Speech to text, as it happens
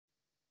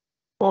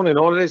Morning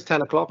all, it is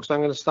 10 o'clock, so I'm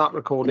going to start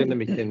recording the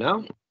meeting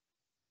now.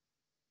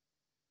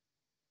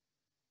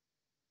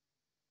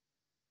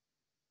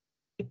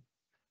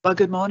 Well,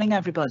 good morning,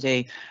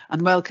 everybody,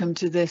 and welcome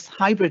to this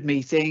hybrid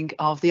meeting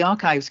of the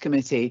Archives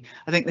Committee.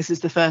 I think this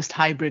is the first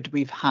hybrid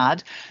we've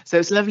had, so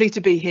it's lovely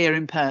to be here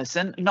in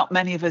person. Not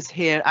many of us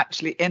here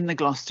actually in the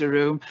Gloucester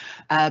room,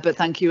 but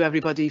thank you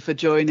everybody for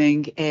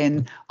joining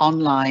in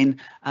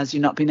online as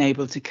you've not been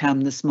able to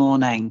come this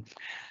morning.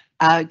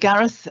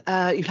 Gareth,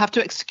 you have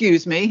to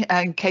excuse me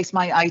in case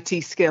my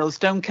IT skills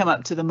don't come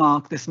up to the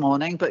mark this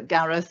morning, but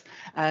Gareth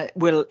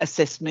will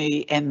assist me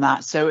in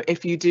that. So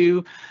if you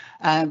do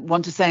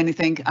want to say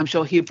anything, I'm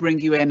sure he'll bring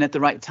you in at the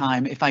right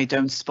time if I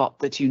don't spot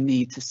that you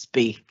need to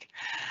speak.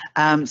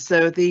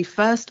 So the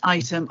first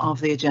item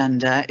of the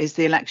agenda is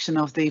the election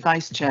of the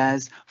vice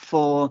chairs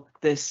for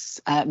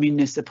this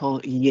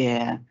municipal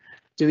year.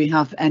 Do we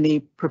have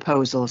any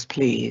proposals,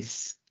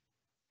 please?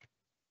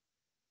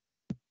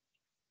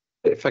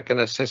 If I can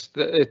assist,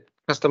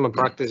 custom and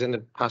practice in the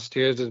past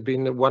years has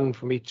been one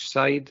from each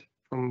side,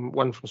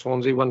 one from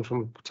Swansea, one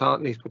from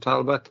Neath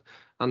Talbot,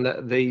 and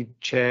they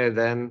chair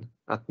then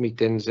at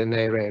meetings in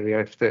their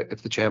area if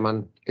the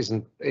chairman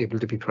isn't able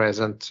to be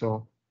present.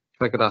 So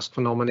if I could ask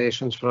for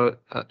nominations for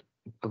a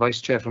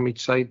vice chair from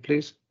each side,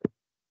 please.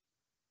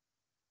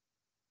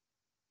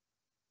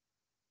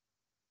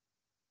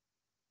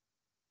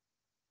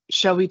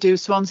 Shall we do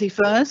Swansea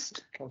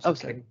first?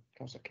 Okay.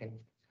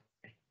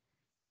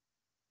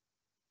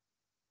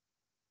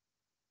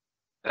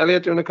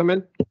 Elliot, do you want to come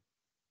in?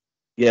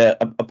 Yeah,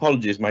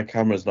 apologies, my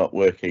camera's not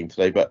working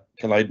today, but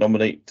can I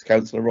nominate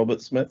Councillor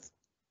Robert Smith?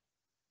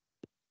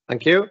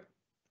 Thank you.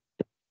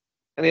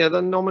 Any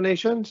other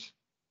nominations?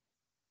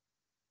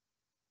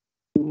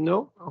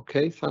 No?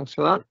 Okay, thanks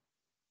for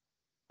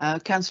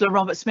that. Councillor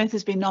Robert Smith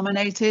has been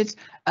nominated.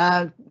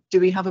 Do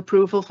we have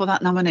approval for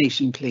that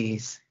nomination,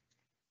 please?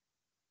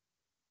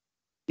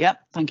 Yep,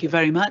 thank you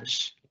very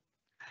much.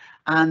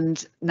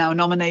 And now a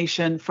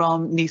nomination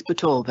from Neath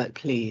Talbot,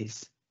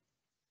 please.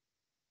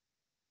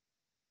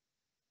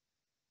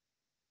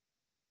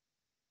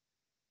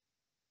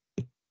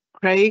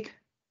 Craig?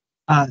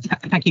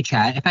 Thank you,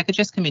 Chair. If I could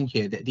just come in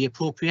here, the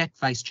appropriate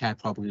Vice Chair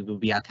probably will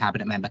be our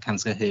Cabinet Member,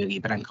 Councillor Hurley,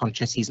 but I'm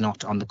conscious he's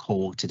not on the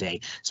call today.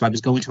 So I was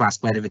going to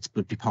ask whether it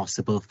would be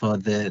possible for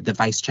the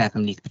Vice Chair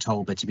from Neath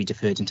Talbot to be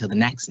deferred until the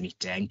next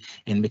meeting,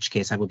 in which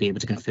case I will be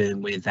able to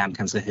confirm with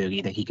Councillor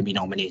Hurley that he can be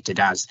nominated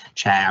as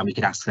Chair, and we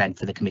could ask then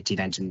for the committee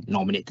then to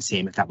nominate the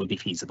same if that would be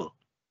feasible.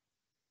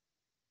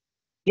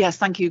 Yes,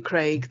 thank you,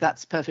 Craig.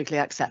 That's perfectly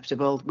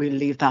acceptable. We'll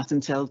leave that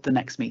until the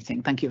next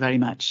meeting. Thank you very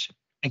much.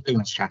 Thank you very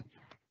much, Chair.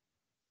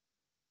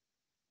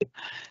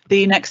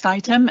 The next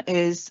item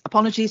is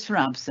apologies for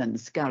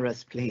absence.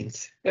 Gareth,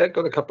 please. Yeah,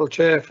 got a couple,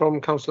 Chair, from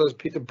Councillors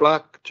Peter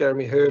Black,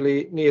 Jeremy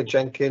Hurley, Nia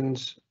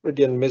Jenkins,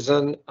 Rydian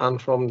Mizzen, and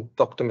from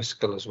Dr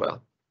Miskell as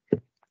well.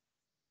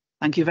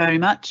 Thank you very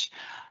much.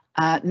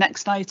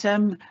 Next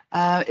item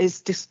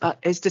is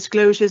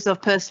disclosures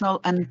of personal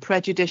and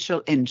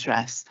prejudicial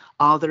interests.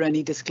 Are there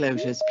any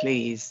disclosures,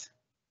 please?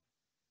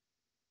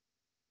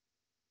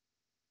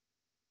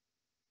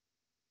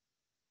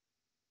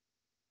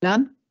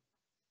 None?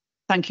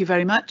 Thank you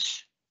very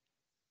much.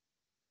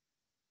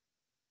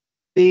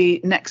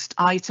 The next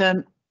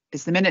item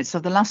is the minutes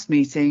of the last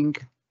meeting,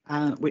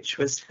 which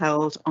was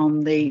held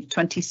on the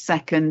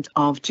 22nd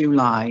of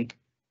July.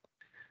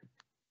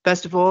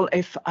 First of all,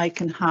 if I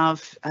can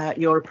have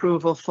your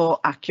approval for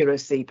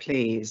accuracy,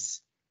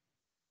 please.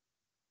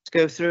 Let's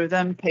go through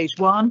them. Page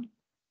 1,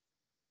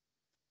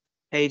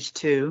 page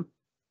 2,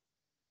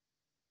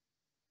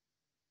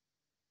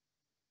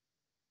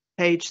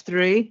 page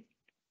 3,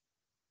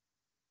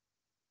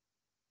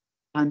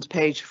 and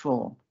page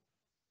 4.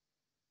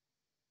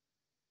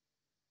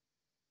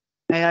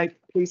 May I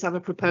please have a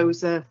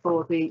proposer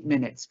for the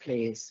minutes,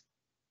 please?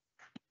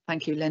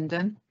 Thank you,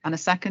 Lyndon. And a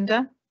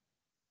seconder?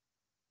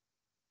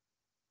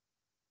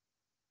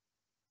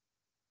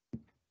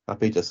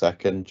 Happy to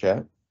second,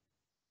 Chair.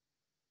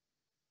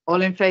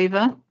 All in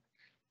favour?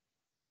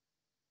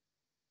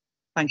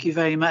 Thank you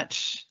very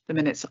much. The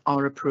minutes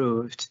are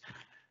approved.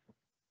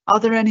 Are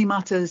there any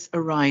matters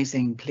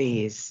arising,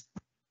 please?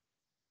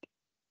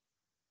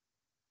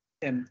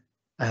 Tim.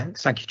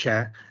 Thank you,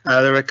 Chair.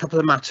 There are a couple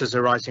of matters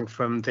arising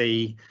from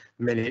the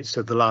minutes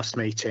of the last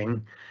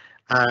meeting.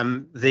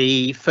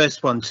 The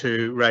first one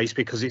to raise,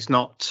 because it's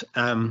not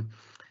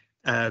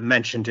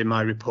mentioned in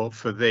my report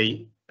for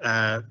the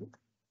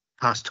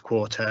past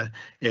quarter,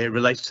 it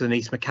relates to the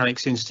Neath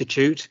Mechanics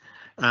Institute,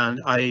 and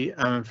I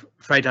am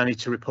afraid I need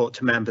to report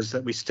to members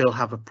that we still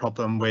have a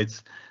problem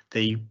with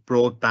the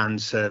broadband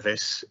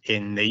service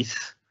in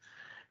Neath.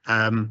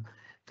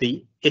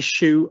 The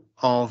issue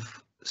of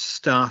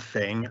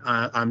staffing,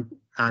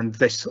 and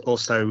this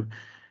also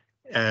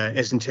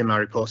isn't in my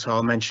report, so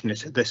I'll mention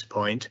it at this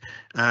point.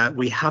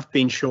 We have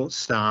been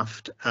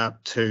short-staffed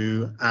up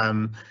to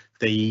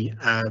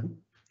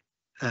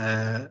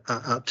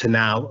up to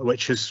now,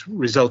 which has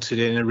resulted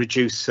in a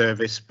reduced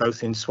service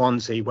both in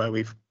Swansea, where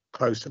we've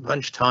closed at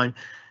lunchtime,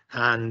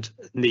 and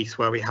Neath,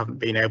 where we haven't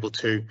been able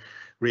to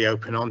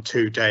reopen on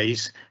 2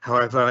 days.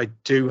 However, I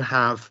do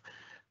have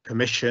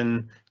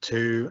permission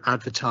to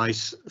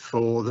advertise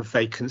for the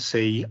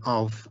vacancy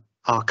of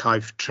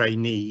archive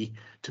trainee,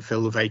 to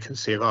fill the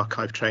vacancy of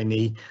archive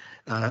trainee.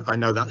 I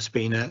know that's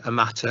been a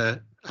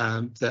matter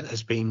that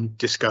has been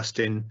discussed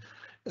in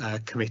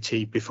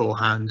committee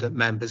beforehand, that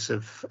members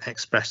have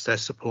expressed their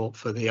support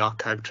for the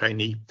archive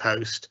trainee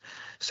post.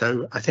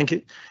 So I think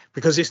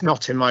because it's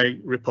not in my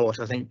report,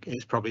 I think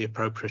it's probably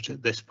appropriate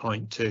at this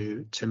point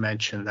to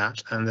mention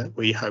that, and that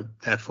we hope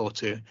therefore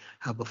to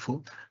have a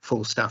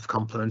full staff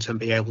complement and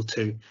be able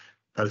to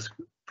both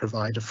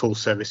provide a full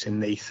service in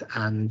Neath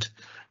and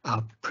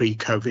our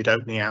pre-COVID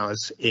opening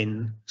hours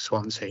in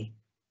Swansea.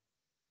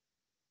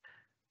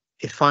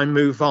 If I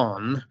move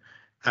on,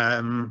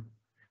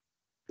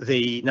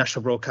 the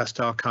National Broadcast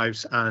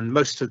Archives and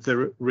most of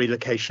the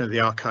relocation of the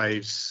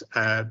archives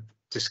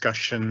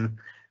discussion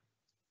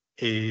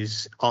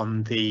is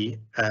on the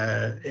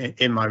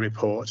in my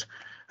report.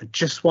 I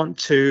just want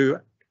to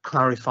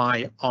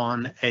clarify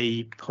on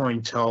a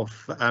point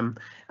of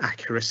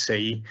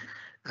accuracy,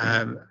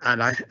 and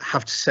I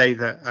have to say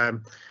that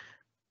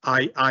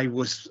I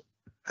was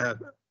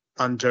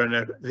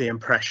under the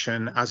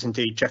impression, as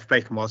indeed Jeff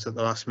Bacon was at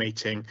the last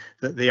meeting,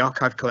 that the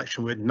archive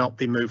collection would not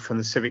be moved from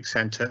the Civic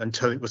Centre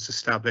until it was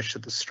established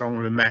that the strong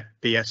room met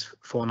BS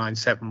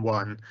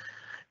 4971,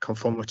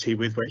 conformity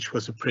with which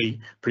was a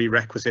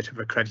prerequisite of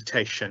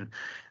accreditation.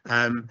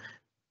 On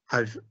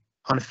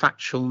a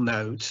factual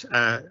note,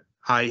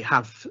 I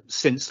have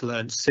since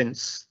learned,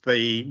 since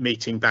the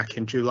meeting back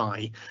in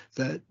July,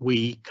 that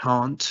we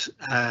can't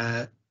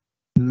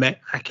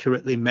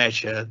accurately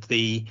measure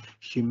the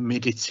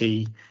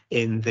humidity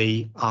in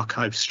the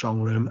archive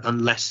strong room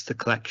unless the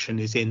collection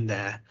is in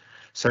there.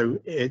 So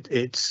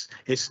it's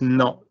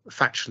not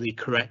factually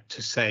correct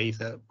to say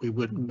that we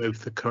wouldn't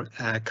move the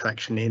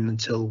collection in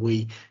until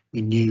we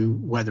knew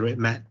whether it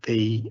met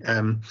the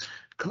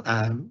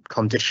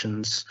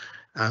conditions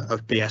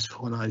of BS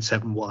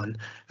 4971.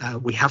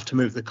 We have to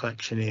move the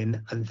collection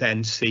in and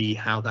then see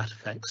how that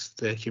affects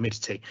the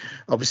humidity.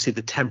 Obviously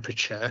the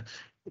temperature,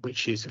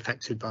 which is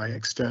affected by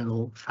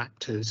external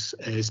factors,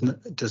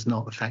 does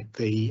not affect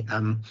the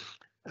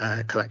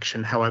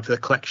collection. However, the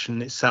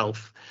collection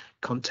itself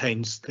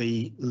contains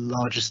the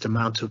largest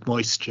amount of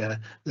moisture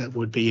that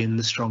would be in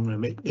the strong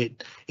room.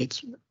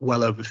 It's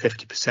well over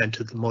 50%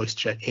 of the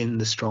moisture in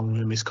the strong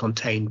room is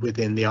contained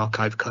within the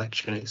archive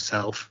collection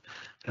itself.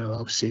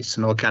 Obviously it's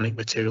an organic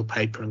material,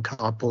 paper and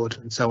cardboard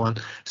and so on,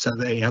 so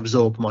they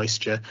absorb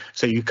moisture,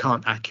 so you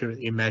can't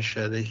accurately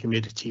measure the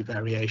humidity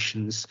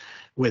variations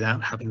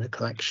without having the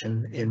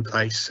collection in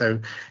place. So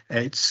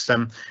it's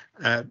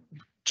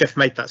Jeff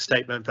made that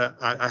statement, but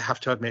I have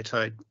to admit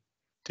I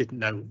didn't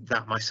know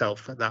that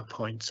myself at that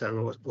point,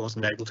 so I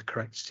wasn't able to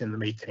correct it in the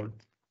meeting.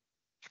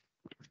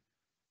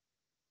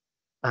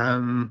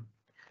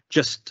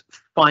 Just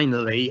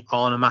finally,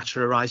 on a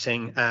matter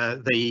arising,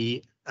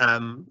 the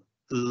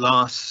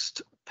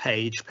last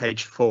page,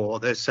 page 4,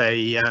 there's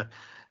a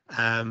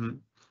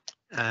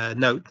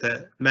note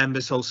that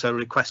members also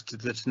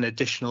requested that an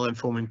additional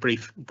informing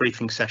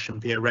briefing session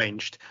be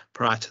arranged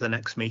prior to the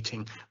next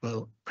meeting.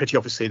 Well, pretty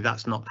obviously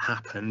that's not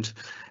happened.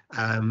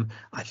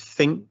 I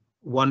think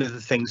one of the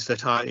things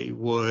that I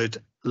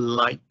would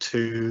like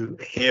to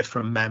hear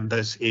from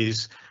members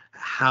is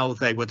how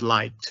they would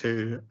like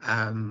to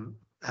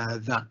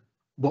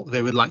what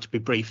they would like to be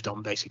briefed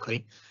on,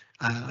 basically.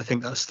 I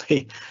think that's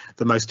the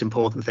most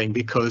important thing,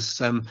 because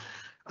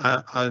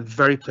I'm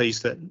very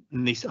pleased that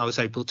I was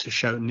able to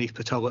show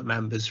Neath Talbot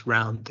members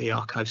round the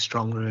archive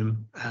strong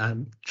room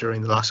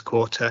during the last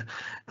quarter,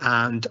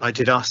 and I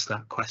did ask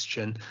that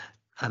question,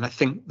 and I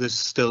think there's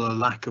still a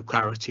lack of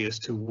clarity as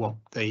to what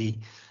the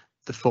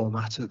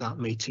format of that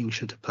meeting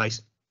should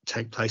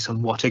take place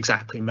and what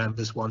exactly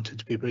members wanted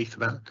to be briefed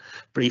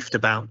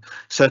about.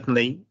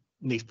 Certainly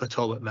Neath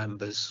Talbot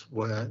members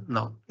were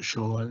not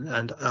sure,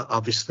 and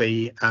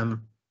obviously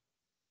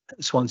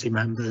Swansea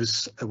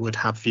members would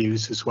have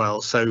views as well.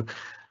 So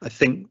I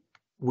think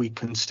we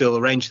can still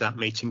arrange that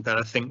meeting, but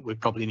I think we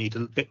probably need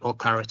a bit more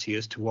clarity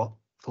as to what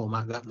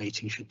format that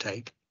meeting should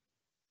take.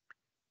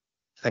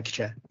 Thank you,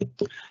 Chair.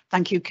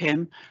 Thank you,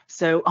 Kim.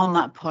 So on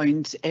that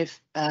point, if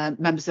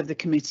members of the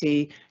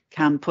committee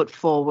can put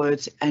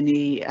forward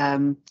any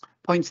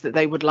points that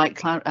they would like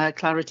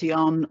clarity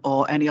on,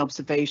 or any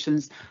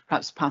observations,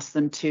 perhaps pass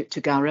them to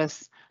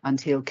Gareth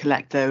and he'll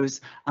collect those,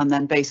 and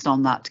then based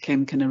on that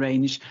Kim can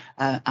arrange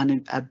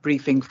a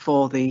briefing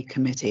for the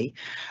committee.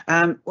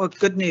 Well,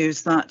 good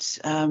news that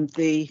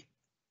the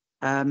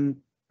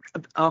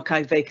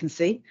archive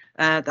vacancy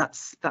that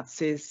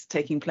is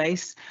taking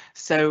place,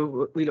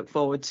 so we look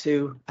forward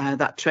to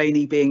that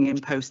trainee being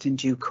in post in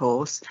due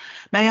course.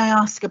 May I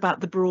ask about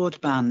the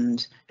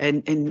broadband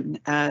in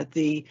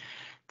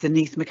the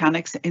Neath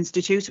Mechanics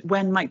Institute?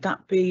 When might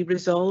that be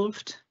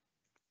resolved?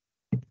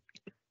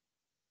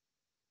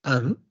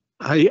 I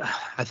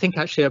think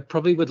actually I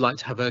probably would like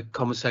to have a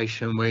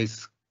conversation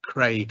with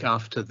Craig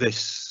after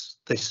this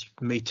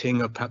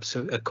meeting, or perhaps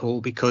a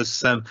call,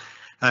 because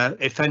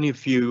if any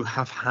of you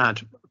have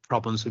had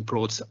problems with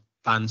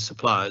broadband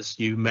suppliers,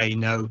 you may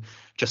know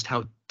just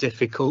how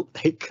difficult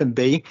it can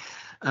be.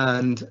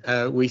 And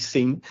we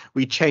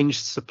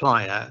changed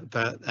supplier,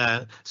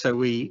 but so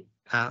we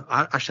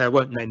actually I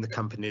won't name the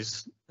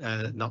companies,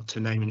 not to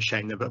name and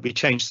shame them, but we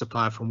changed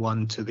supplier from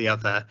one to the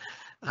other,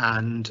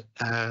 and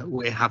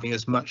we're having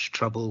as much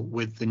trouble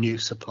with the new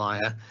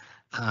supplier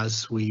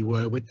as we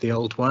were with the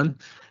old one.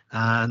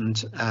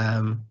 And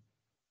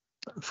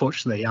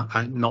fortunately,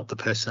 I'm not the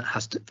person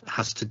that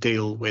has to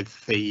deal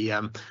with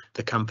the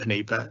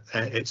company, but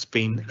it's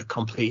been a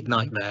complete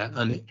nightmare.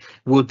 And it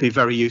would be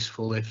very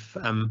useful if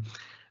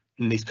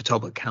Neath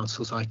Talbot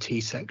Council's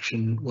IT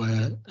section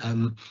were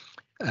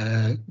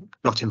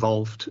got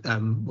involved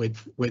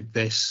with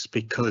this,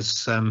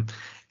 because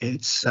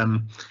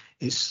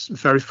it's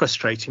very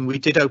frustrating. We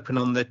did open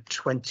on the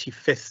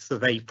 25th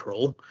of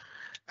April.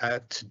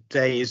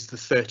 Today is the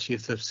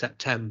 30th of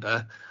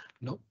September.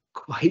 Not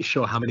quite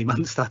sure how many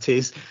months that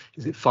is.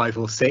 Is it 5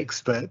 or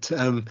 6? But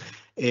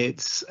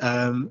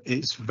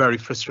it's very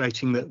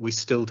frustrating that we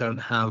still don't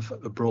have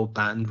a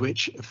broadband,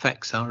 which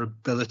affects our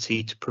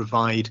ability to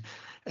provide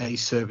a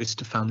service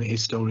to family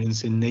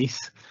historians in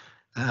Neath.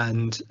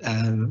 And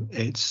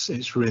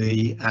it's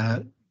really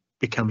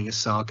becoming a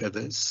saga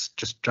that's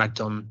just dragged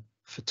on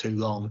for too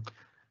long.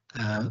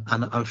 And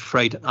I'm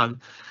afraid I'm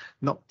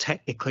not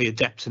technically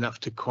adept enough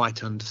to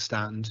quite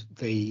understand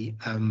the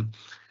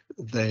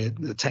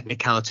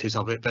technicalities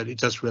of it, but it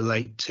does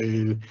relate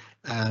to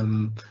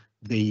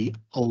the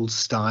old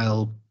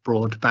style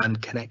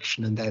broadband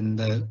connection and then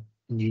the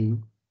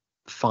new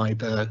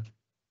fibre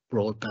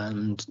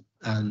broadband,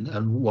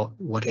 and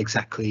what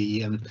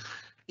exactly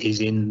is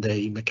in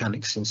the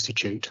Mechanics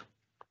Institute.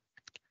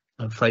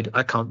 I'm afraid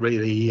I can't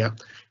really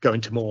go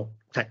into more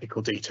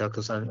technical detail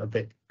because I'm a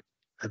bit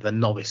of a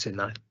novice in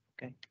that.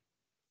 Okay.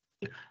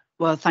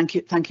 Well, thank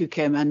you,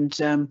 Kim.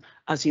 And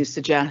as you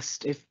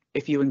suggest,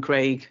 if you and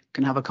Craig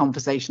can have a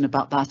conversation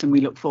about that, and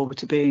we look forward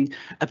to being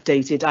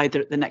updated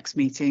either at the next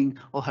meeting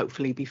or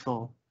hopefully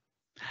before.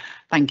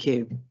 Thank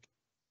you.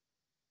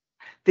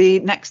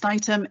 The next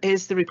item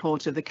is the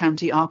report of the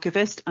County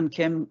Archivist, and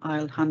Kim,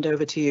 I'll hand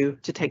over to you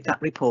to take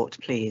that report,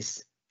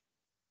 please.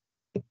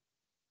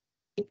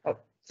 Oh,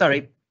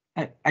 sorry,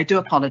 I do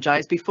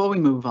apologise. Before we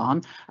move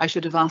on, I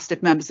should have asked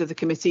if members of the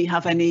committee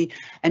have any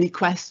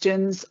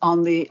questions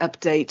on the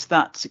update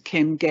that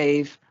Kim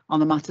gave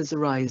on the matters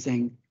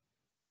arising.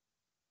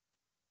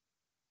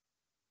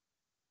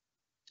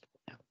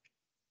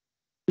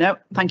 No,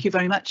 thank you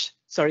very much.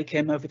 Sorry,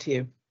 Kim, over to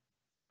you.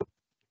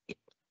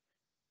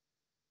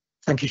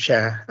 Thank you,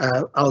 Chair.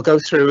 I'll go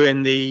through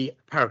in the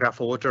paragraph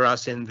order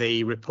as in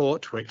the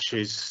report, which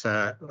is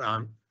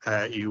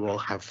you will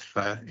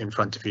have in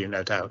front of you,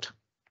 no doubt.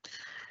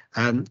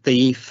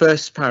 The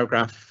first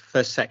paragraph,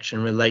 first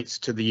section, relates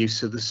to the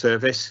use of the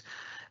service.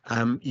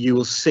 You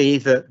will see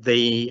that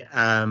the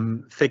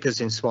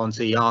figures in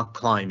Swansea are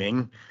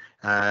climbing.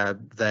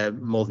 They're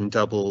more than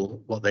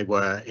double what they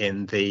were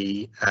in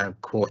the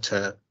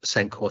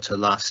same quarter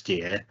last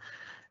year,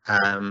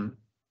 and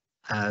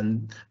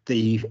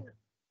the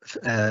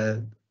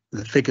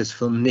figures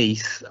for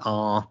Neath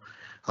are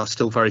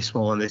still very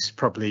small, and this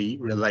probably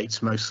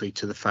relates mostly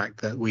to the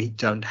fact that we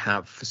don't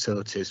have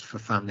facilities for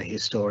family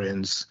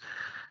historians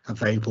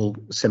available,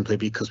 simply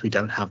because we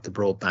don't have the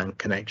broadband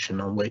connection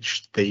on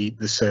which the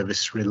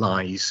service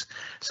relies.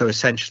 So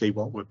essentially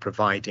what we're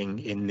providing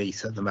in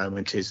Neath at the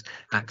moment is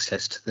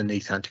access to the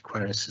Neath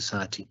Antiquarian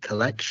Society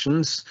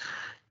collections,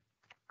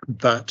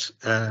 but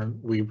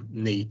we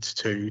need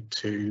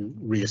to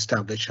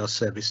re-establish our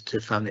service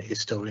to family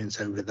historians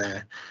over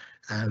there.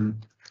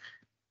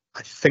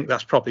 I think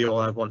that's probably all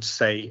I want to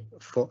say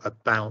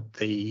about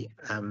the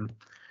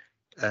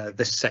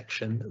this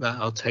section.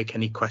 I'll take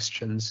any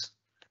questions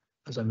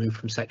as I move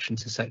from section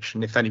to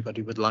section, if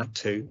anybody would like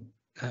to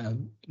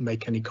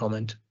make any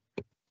comment.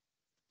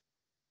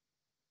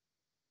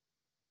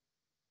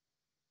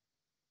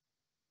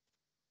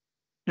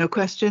 No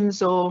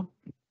questions or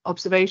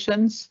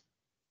observations?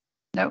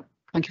 No,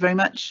 thank you very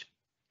much.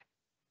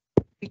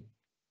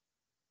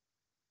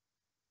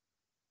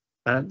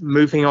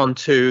 Moving on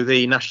to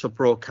the National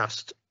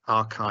Broadcast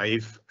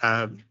Archive,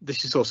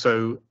 this is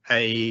also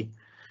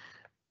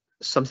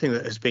something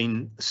that has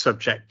been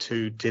subject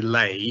to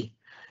delay.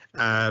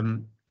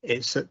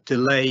 It's a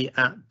delay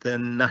at the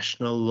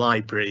National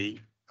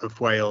Library of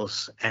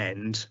Wales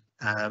end.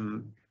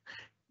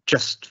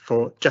 Just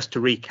to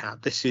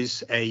recap, this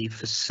is a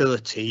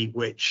facility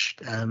which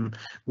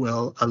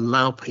will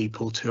allow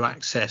people to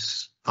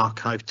access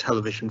archived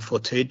television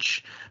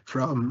footage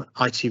from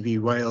ITV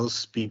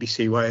Wales,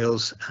 BBC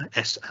Wales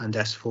and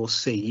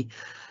S4C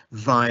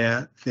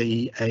via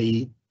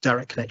a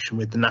direct connection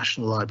with the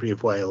National Library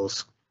of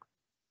Wales.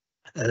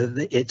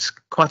 It's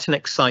quite an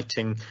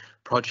exciting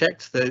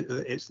project.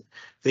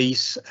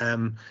 These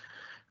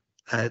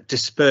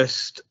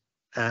dispersed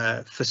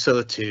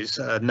facilities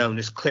are known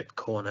as clip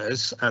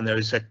corners, and there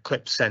is a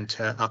clip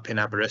centre up in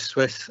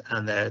Aberystwyth,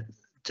 and they're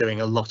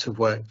doing a lot of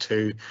work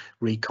to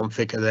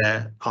reconfigure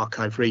their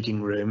archive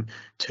reading room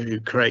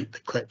to create the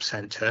clip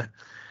centre.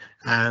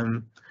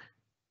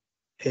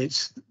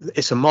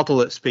 it's a model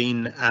that's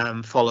been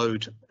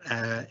followed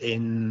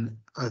in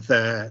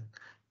other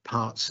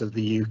parts of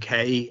the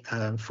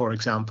UK. For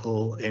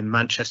example, in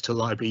Manchester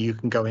Library, you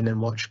can go in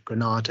and watch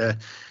Granada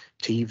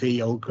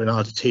TV, old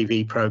Granada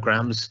TV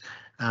programmes,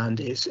 and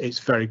it's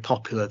very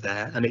popular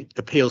there, and it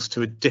appeals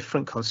to a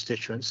different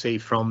constituency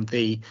from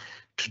the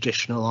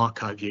traditional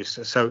archive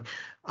user. So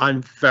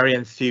I'm very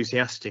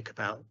enthusiastic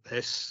about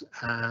this,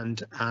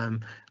 and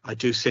I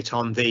do sit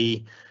on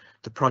the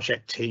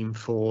project team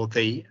for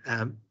the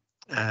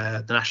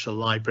National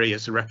Library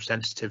as a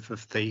representative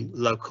of the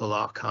local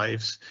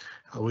archives.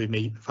 We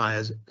meet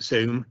via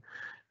Zoom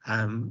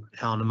on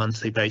a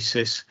monthly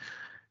basis,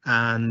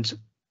 and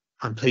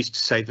I'm pleased to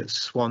say that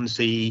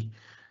Swansea,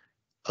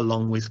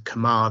 along with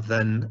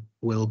Carmarthen,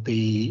 will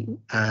be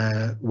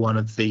one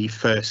of the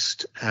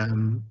first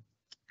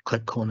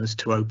clip corners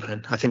to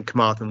open. I think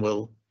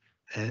Carmarthen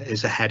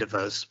is ahead of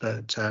us,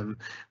 but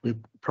we'll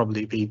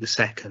probably be the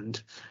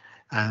second.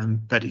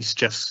 But it's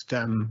just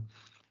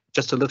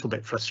a little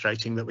bit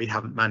frustrating that we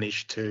haven't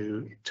managed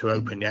to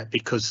open yet,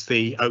 because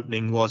the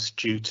opening was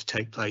due to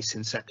take place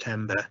in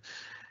September.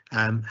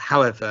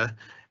 However,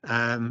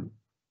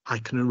 I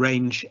can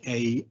arrange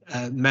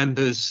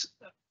members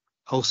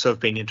also have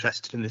been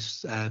interested in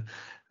this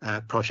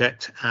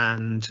project,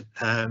 and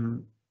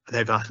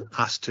they've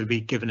asked to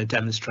be given a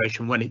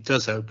demonstration when it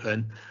does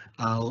open.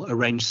 I'll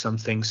arrange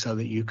something so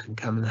that you can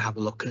come and have a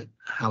look at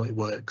how it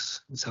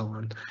works and so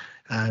on.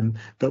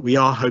 But we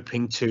are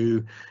hoping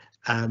to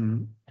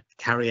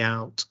carry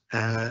out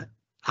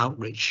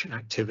outreach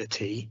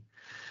activity.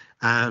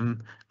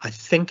 I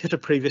think at a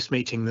previous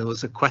meeting there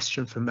was a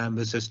question from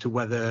members as to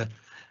whether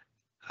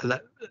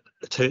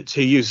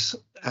to use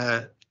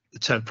the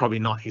term probably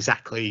not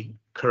exactly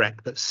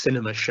correct, but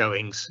cinema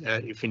showings,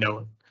 if you know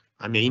what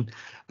I mean,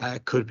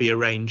 could be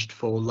arranged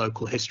for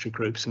local history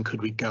groups, and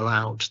could we go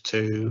out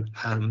to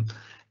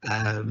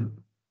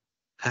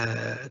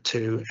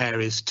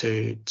areas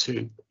to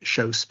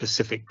show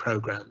specific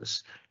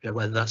programs,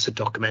 whether that's a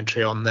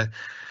documentary on the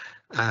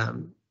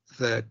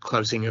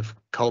closing of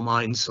coal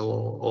mines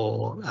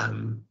or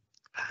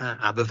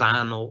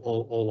Aberfan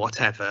or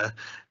whatever,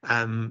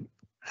 and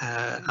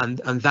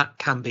that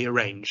can be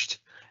arranged.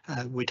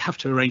 We'd have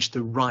to arrange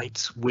the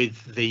rights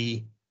with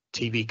the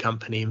TV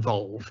company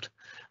involved,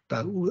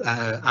 but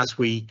as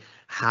we'll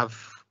have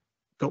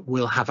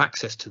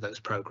access to those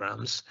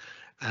programs.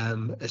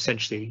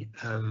 Essentially,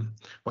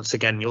 once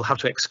again, you'll have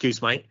to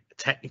excuse my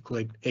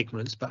technical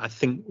ignorance, but I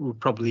think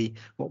what we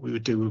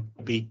would do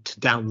would be to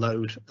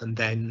download and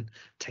then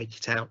take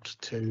it out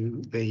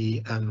to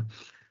the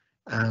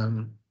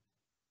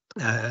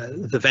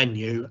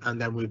venue,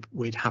 and then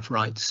we'd have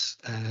rights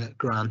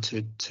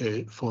granted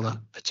for that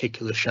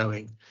particular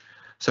showing.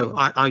 So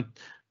I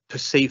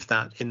perceive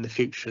that in the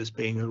future as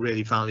being a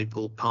really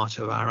valuable part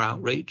of our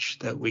outreach,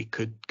 that we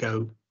could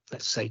go,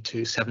 let's say,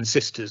 to Seven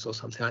Sisters or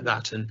something like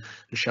that, and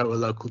show a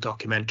local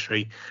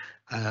documentary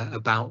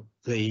about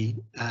the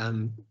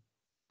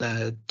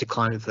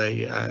decline of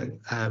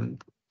the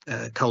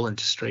coal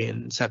industry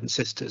in Seven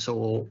Sisters,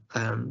 or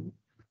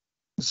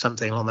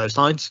something along those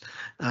lines,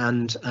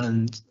 and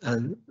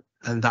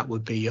that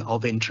would be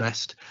of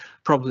interest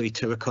probably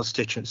to a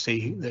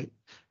constituency that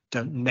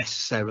don't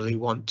necessarily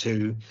want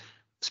to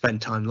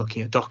spend time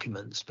looking at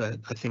documents, but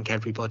I think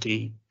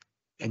everybody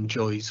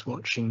enjoys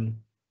watching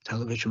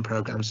television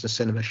programs and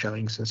cinema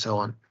showings and so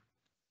on.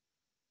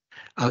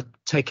 I'll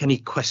take any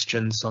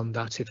questions on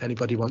that if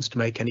anybody wants to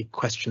make any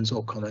questions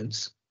or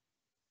comments.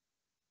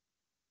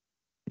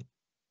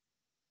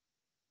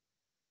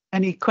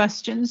 Any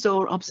questions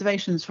or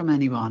observations from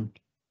anyone?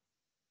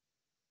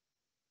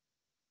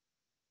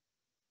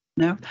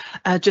 No?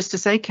 Just to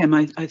say, Kim,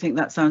 I think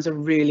that sounds a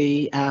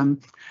really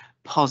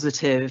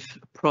positive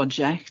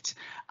project,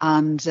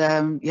 and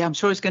yeah, I'm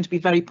sure it's going to be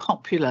very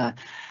popular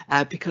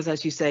because,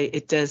 as you say,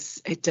 it does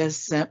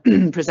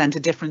present a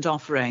different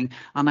offering,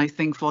 and I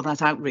think for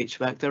that outreach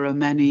work there are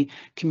many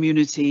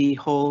community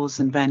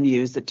halls and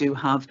venues that do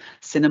have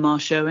cinema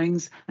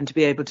showings, and to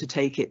be able to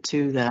take it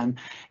to them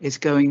is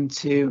going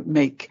to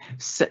make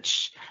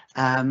such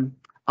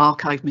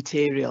archive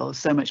material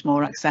so much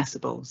more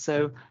accessible.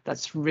 So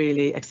that's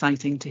really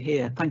exciting to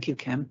hear. Thank you,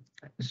 Kim.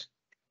 Thanks.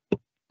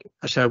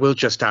 Actually, I will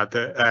just add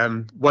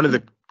that one of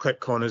the clip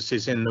corners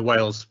is in the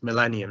Wales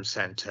Millennium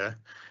Centre,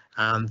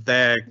 and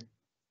they're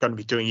going to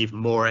be doing even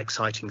more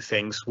exciting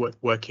things,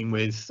 working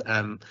with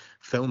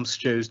film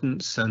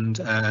students, and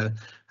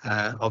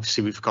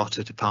obviously we've got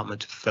a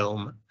Department of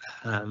Film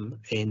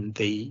in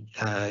the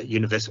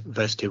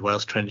University of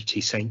Wales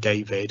Trinity St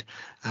David,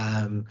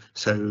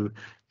 so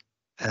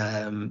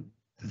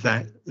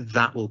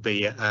that will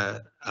be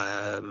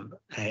an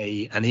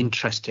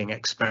interesting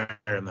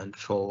experiment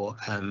for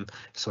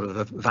sort of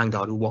a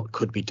vanguard of what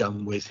could be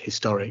done with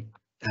historic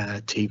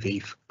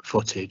TV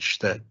footage,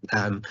 that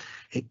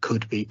it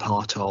could be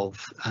part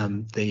of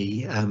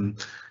the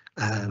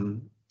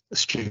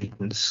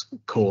students'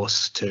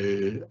 course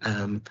to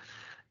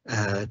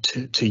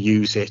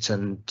use it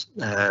and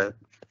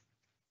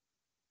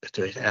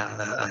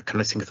I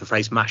kind of think of the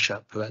phrase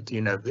mashup, but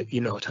you know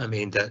what I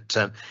mean.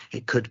 That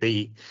it could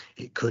be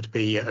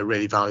a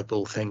really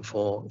valuable thing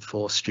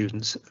for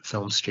students,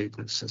 film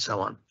students, and so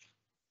on.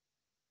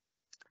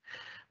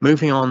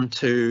 Moving on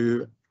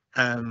to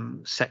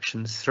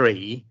section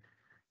 3,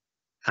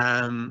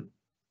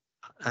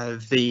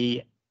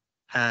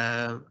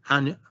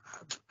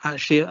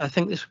 actually, I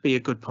think this would be a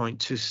good point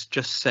to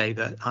just say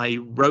that I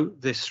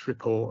wrote this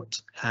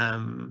report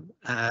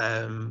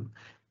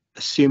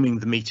assuming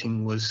the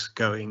meeting was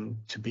going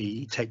to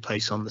take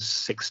place on the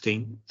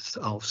 16th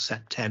of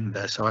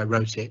September. So I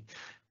wrote it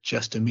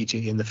just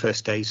immediately in the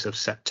first days of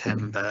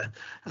September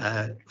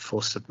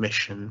for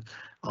submission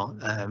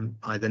on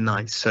by the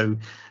 9th. So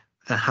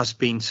there has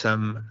been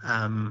some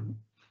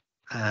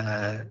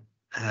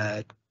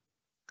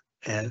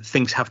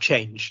things have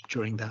changed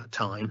during that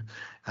time,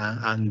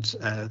 and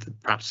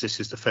perhaps this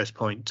is the first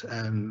point.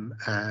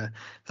 I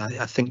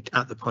think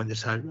at the point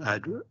that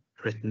I'd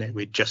written it,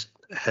 we'd just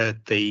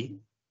heard the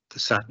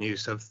sad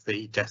news of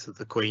the death of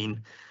the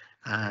Queen,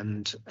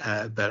 and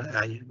but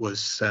I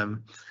was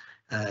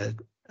I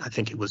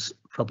think it was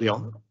probably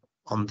on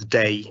the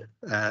day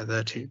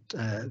that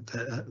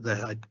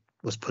I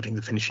was putting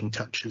the finishing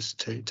touches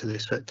to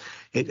this, but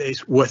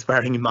it's worth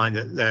bearing in mind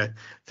that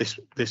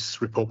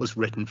this report was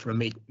written for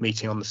a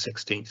meeting on the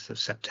 16th of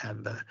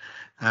September,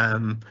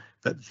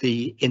 but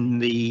in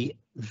the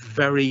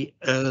very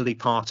early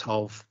part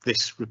of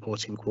this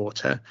reporting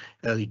quarter,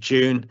 early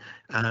June,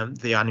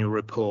 the annual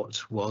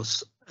report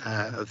was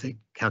of the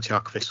County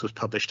Archivist was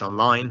published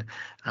online,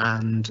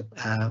 and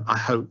I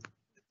hope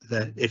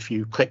that if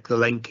you click the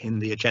link in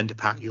the agenda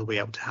pack, you'll be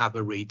able to have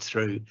a read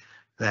through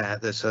there.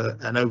 There's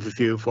an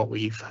overview of what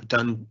we've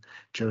done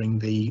during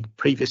the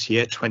previous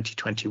year,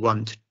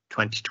 2021 to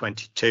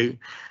 2022,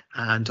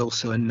 and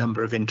also a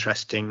number of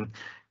interesting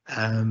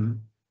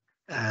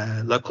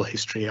local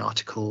history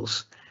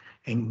articles,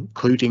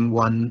 including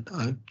one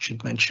I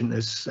should mention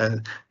as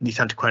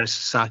Neath Antiquarian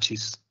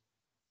Society's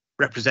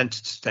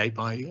represented today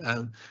by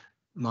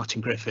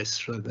Martin Griffiths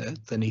for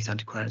the Neath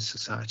Antiquarian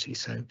Society.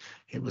 So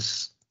it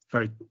was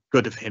very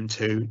good of him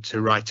to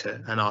write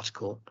an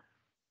article.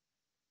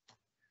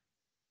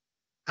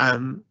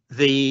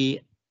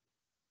 The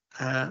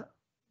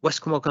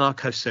West Glamorgan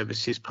Archive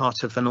Service is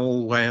part of an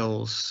all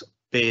Wales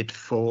bid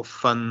for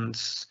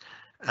funds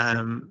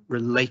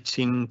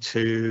relating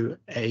to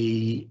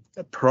a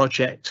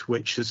project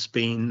which has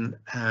been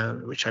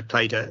which I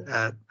played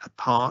a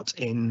part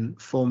in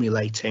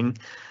formulating,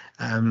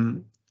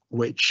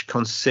 which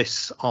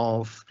consists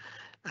of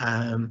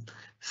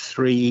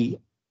three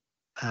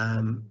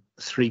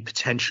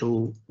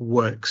potential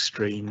work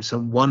streams,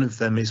 and one of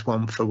them is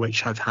one for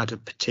which I've had a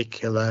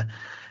particular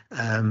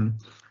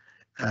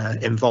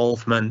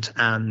involvement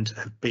and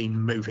have been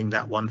moving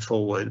that one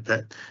forward.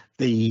 But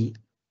the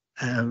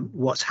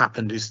what's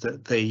happened is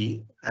that the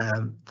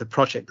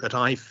project that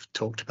I've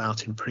talked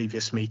about in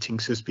previous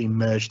meetings has been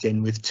merged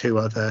in with 2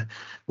 other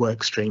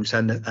work streams,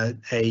 and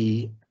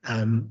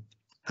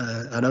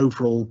an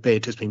overall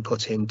bid has been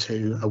put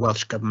into a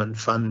Welsh Government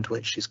fund,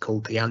 which is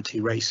called the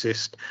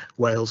Anti-Racist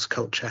Wales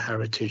Culture,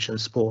 Heritage and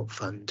Sport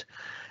Fund.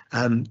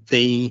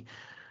 The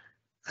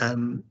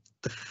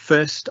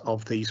first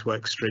of these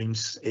work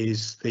streams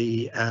is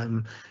the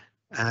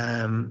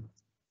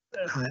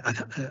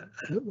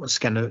once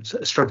again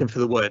struggling for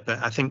the word,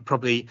 but I think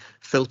probably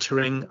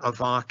filtering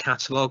of our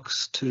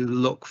catalogues to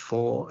look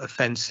for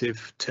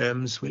offensive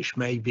terms which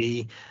may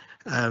be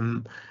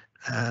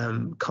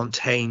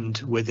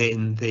contained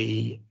within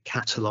the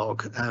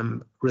catalogue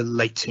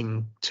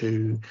relating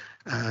to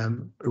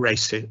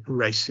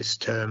racist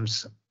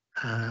terms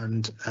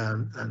and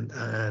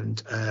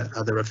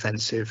other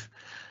offensive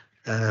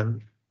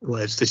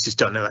words. This is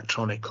done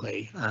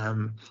electronically,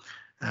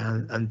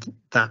 and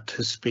that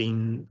has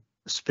been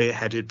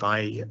spearheaded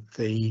by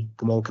the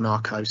Glamorgan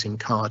Archives in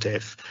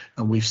Cardiff,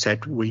 and we've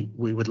said we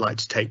would like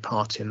to take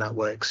part in that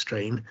work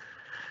stream.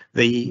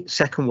 The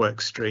second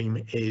work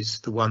stream is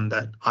the one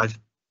that I've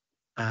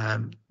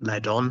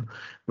led on,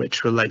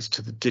 which relates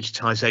to the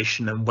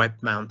digitisation and web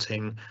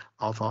mounting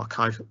of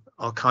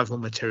archival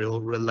material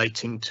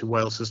relating to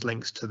Wales's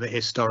links to the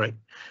historic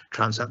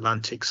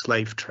transatlantic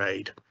slave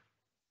trade.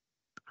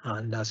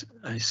 And as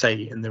I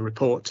say in the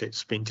report,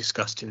 it's been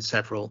discussed in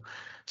several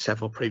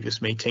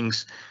previous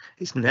meetings.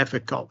 It's never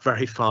got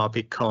very far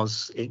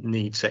because it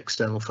needs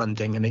external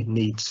funding and it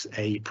needs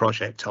a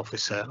project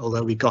officer,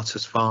 although we got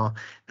as far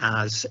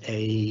as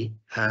a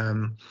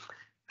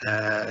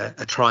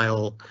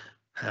trial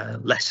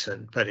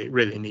lesson, but it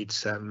really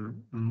needs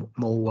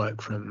more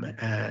work from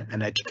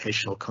an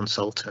educational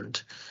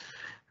consultant.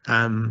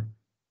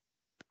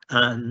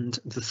 And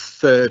the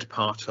third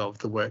part of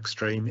the work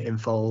stream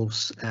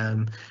involves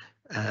an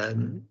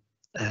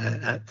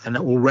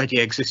already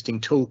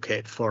existing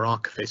toolkit for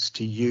archivists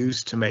to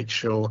use to make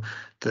sure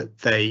that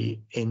they,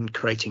 in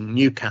creating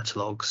new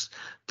catalogues,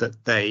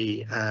 that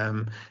they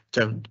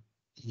don't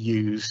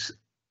use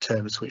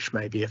terms which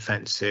may be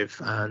offensive,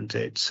 and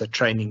it's a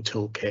training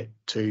toolkit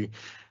to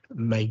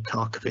make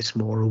archivists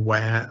more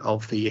aware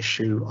of the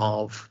issue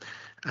of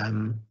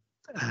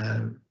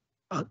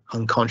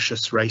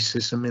unconscious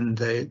racism in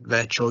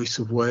their choice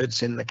of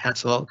words in the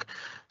catalogue.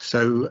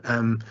 So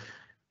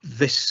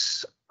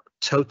this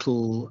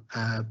total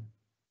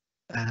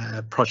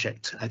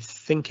project, I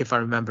think, if I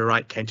remember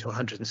right, came to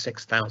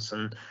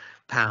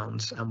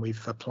 £106,000, and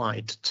we've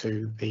applied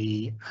to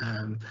the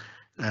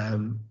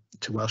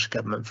to Welsh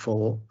Government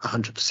for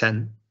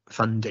 100%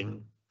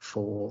 funding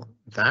for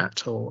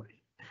that. Or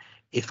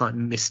if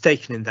I'm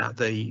mistaken in that,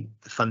 the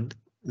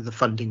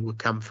funding would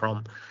come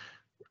from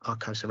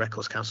Archives and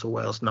Records Council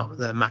Wales, not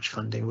the match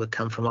funding would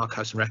come from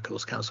Archives and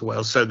Records Council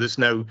Wales. So there's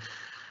no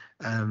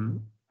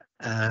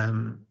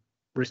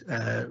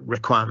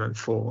requirement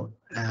for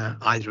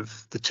either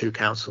of the two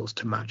councils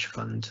to match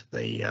fund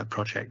the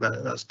project.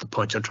 That's the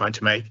point I'm trying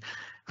to make.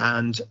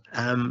 And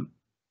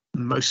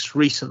most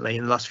recently,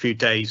 in the last few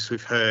days,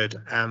 we've heard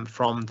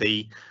from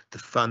the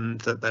fund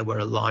that there were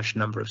a large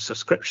number of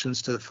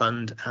subscriptions to the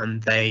fund,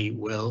 and they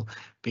will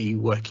be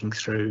working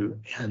through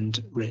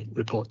and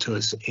report to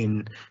us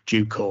in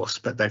due course.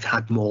 But they've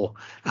had more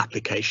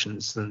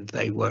applications than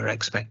they were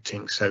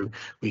expecting, so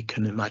we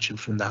can imagine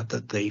from that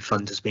that the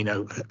fund has been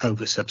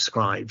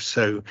oversubscribed.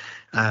 So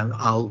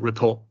I'll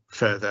report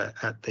further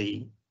at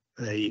the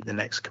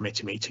next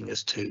committee meeting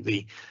as to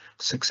the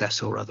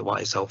success or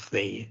otherwise of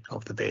the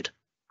bid.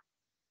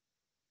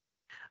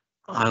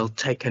 I'll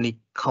take any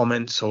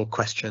comments or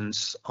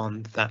questions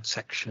on that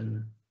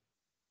section.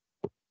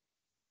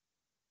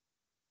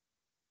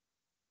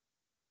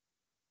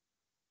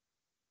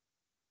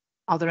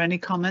 Are there any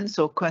comments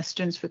or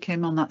questions for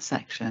Kim on that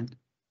section?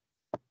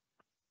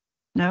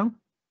 No?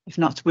 If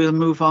not, we'll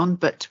move on,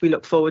 but we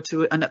look forward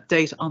to an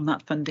update on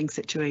that funding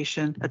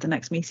situation at the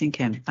next meeting,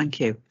 Kim. Thank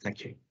you.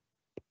 Thank you.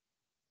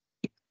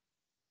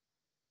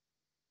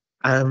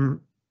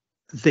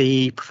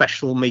 The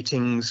professional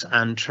meetings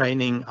and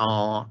training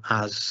are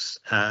as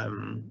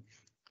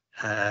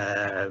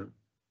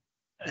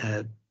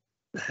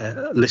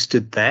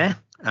listed there.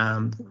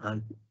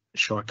 I'm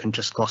sure I can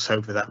just gloss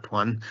over that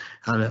one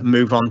and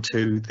move on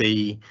to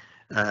the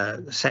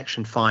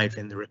section 5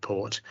 in the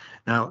report.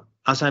 Now,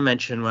 as I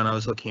mentioned when I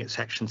was looking at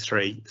section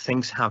 3,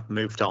 things have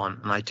moved on,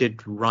 and I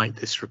did write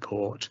this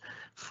report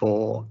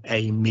for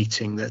a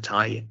meeting that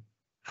I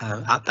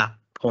at the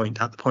point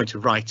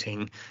of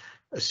writing,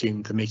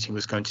 assumed the meeting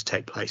was going to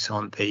take place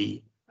on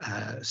the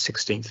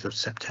 16th of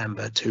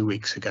September, 2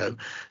 weeks ago.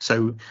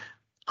 So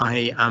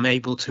I am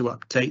able to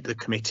update the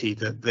committee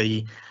that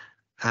the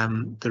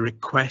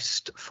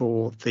request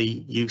for the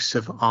use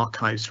of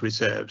archives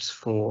reserves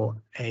for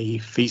a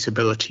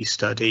feasibility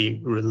study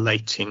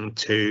relating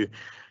to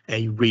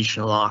a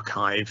regional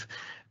archive,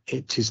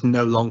 it is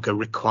no longer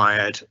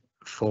required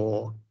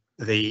for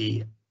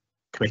the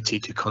committee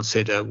to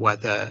consider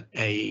whether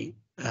a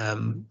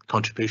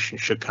contribution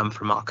should come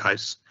from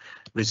archives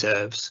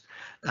reserves,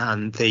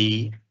 and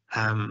the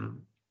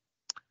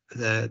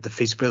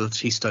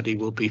feasibility study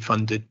will be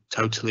funded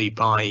totally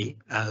by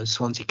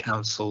Swansea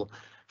Council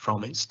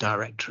from its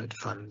directorate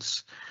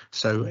funds.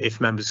 So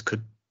if members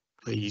could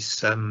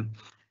please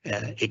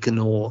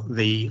ignore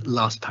the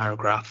last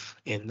paragraph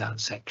in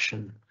that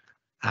section.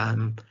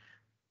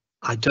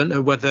 I don't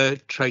know whether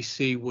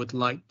Tracy would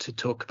like to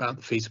talk about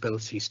the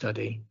feasibility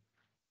study.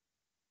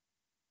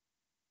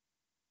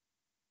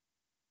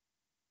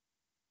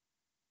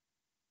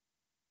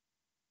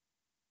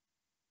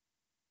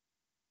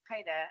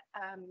 Hi there.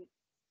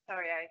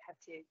 Sorry, I had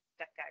to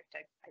duck out.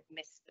 I've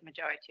missed the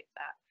majority of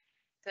that.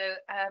 So,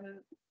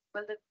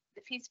 well, the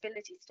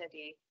feasibility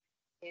study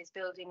is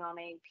building on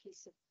a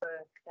piece of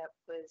work that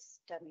was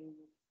done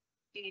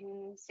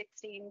in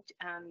 2016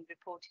 and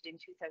reported in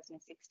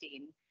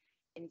 2016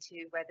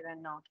 into whether or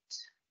not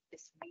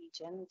this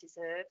region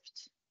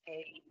deserved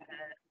a.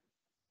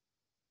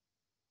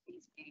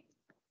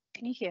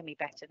 Can you hear me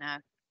better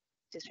now?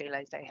 Just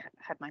realised I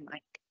had my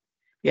mic.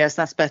 Yes,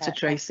 that's better,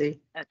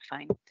 Tracy. That's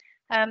fine.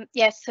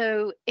 Yes,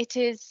 so it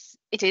is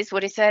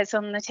what it says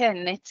on the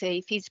tin. It's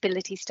a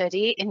feasibility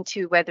study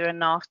into whether or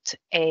not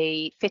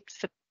a fit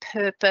for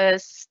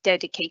purpose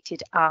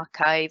dedicated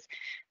archive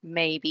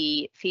may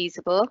be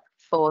feasible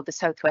for the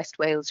South West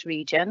Wales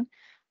region,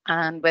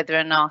 and whether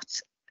or not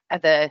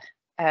other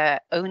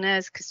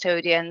owners,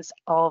 custodians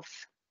of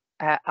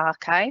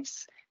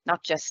archives,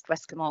 not just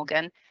West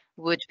Glamorgan,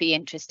 would be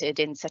interested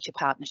in such a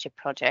partnership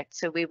project.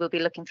 So we will be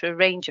looking for a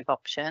range of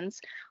options.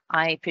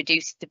 I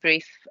produced the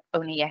brief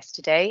only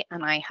yesterday,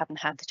 and I haven't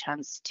had the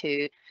chance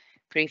to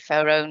brief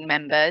our own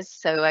members.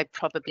 So I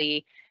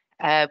probably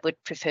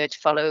would prefer to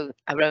follow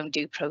our own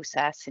due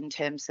process in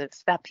terms of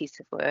that piece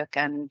of work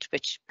and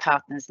which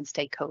partners and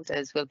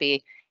stakeholders will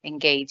be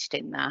engaged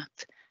in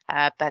that.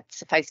 But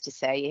suffice to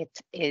say,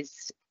 it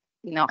is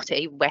not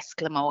a West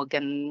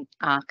Glamorgan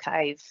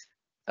archive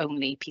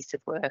only piece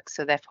of work,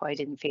 so therefore I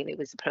didn't feel it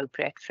was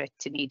appropriate for it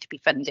to need to be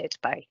funded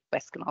by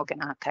West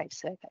Glamorgan Archive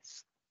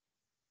Service.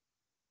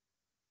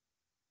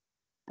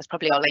 That's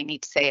probably all I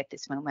need to say at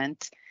this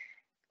moment.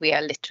 We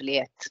are literally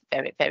at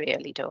very, very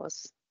early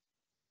doors.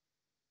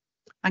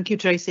 Thank you,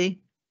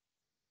 Tracy.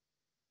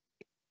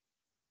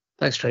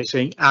 Thanks,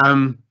 Tracy.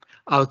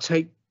 I'll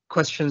take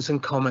questions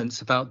and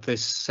comments about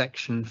this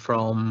section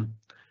from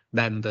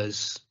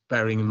members,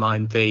 bearing in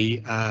mind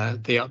the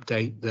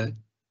update that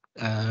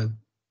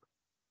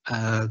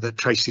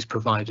Tracy's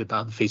provided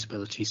about the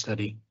feasibility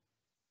study?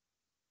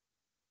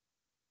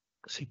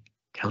 I see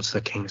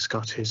Councillor King's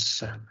got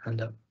his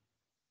hand up.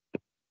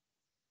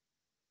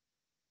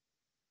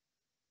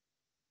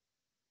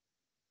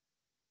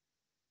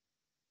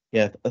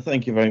 Yeah,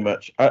 thank you very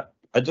much. I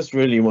just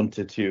really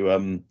wanted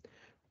to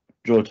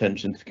draw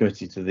attention to the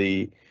committee to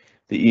the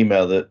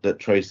email that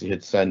Tracy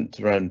had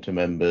sent around to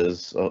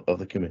members of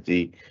the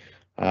committee,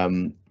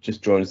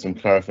 just drawing some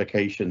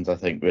clarifications, I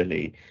think,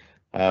 really.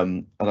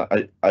 And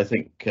I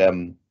think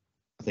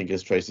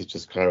as Tracy's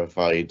just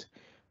clarified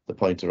the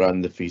point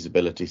around the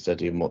feasibility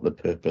study and what the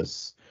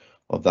purpose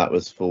of that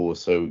was for.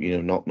 So, you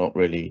know, not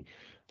really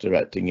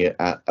directing it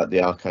at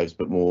the archives,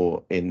 but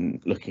more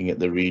in looking at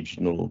the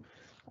regional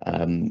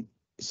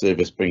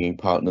service bringing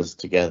partners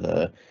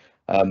together.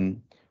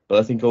 But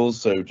I think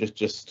also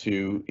just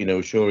to, you know,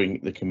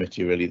 assuring the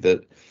committee really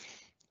that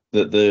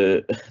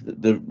the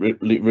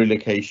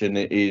relocation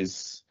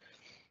is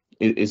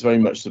very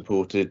much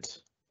supported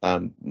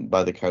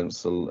by the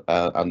council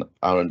and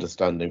our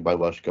understanding by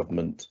Welsh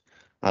Government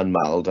and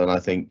MALD, and I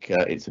think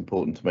it's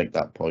important to make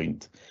that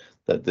point,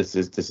 that this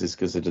is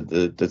considered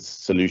the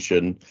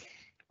solution,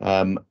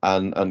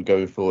 and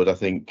going forward, I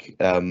think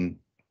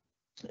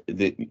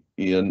the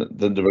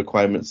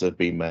requirements have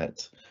been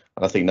met,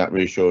 and I think that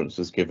reassurance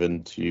was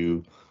given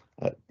to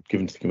the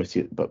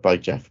committee by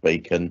Jeff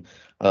Bacon,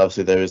 and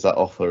obviously there is that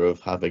offer of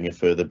having a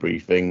further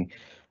briefing.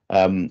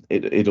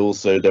 It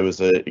also, there was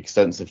an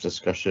extensive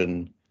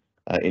discussion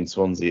in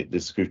Swansea at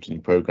the Scrutiny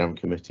Programme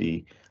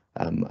Committee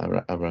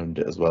around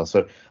it as well.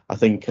 So I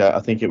think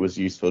it was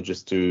useful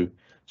just to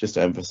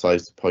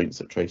emphasise the points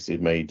that Tracy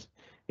had made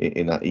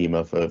in that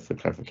email for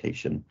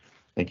clarification.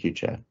 Thank you,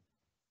 Chair.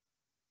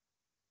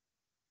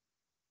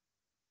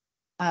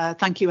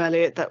 Thank you,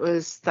 Elliot. That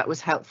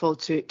was helpful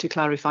to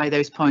clarify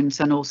those points,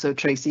 and also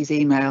Tracy's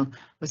email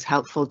was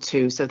helpful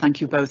too. So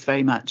thank you both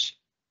very much.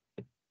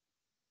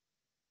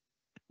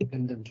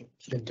 Lyndon.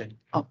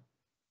 Oh,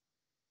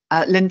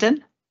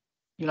 Lyndon,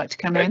 you'd like to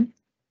come in?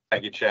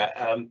 Thank you, Chair.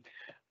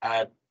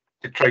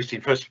 To Tracy,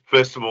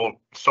 first of all,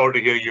 sorry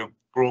to hear you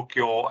broke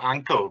your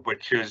ankle,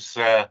 which is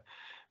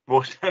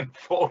most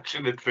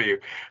unfortunate for you.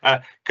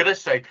 Could I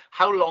say,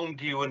 how long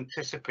do you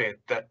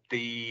anticipate that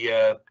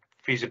the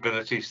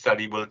feasibility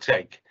study will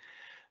take?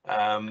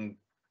 Well,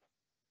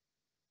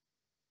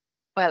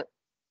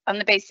 on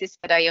the basis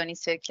that I only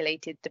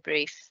circulated the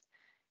brief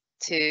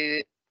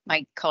to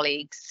my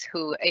colleagues,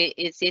 who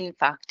is in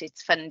fact,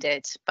 it's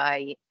funded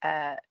by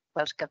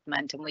Welsh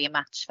Government and we are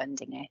match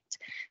funding it.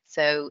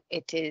 So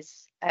it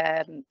is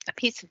a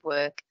piece of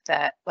work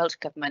that Welsh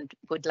Government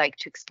would like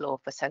to explore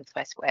for South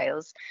West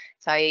Wales.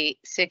 So I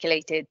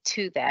circulated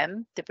to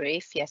them the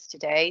brief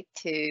yesterday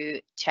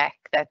to check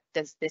that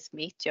does this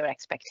meet your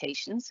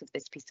expectations of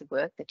this piece of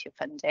work that you're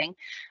funding.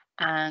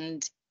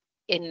 And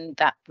in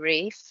that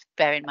brief,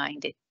 bear in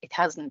mind it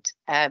hasn't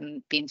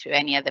been through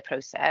any other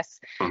process.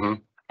 Mm-hmm.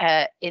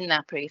 In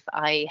that brief,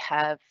 I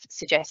have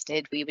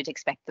suggested we would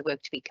expect the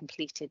work to be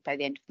completed by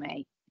the end of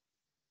May,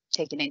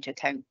 taking into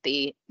account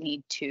the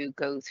need to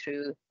go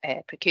through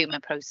a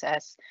procurement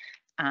process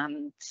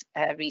and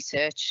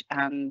research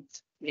and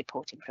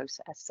reporting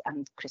process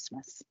and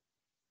Christmas.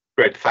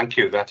 Great, thank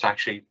you. That's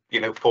actually, you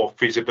know, for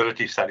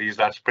feasibility studies,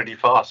 that's pretty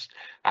fast,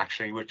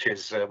 actually, which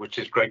is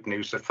great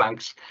news. So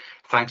thanks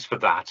for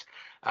that.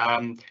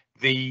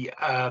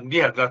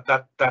 Yeah,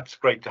 that's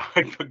great.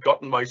 I'd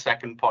forgotten my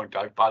second point.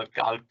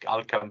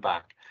 I'll come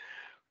back.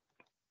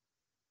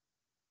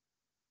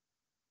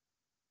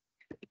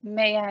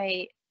 May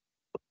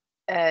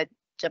I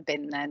jump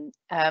in then?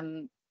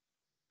 And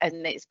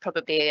it's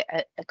probably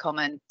a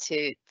comment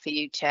for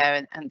you,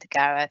 Chair, and to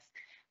Gareth.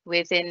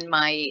 Within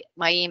my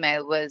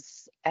email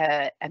was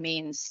a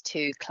means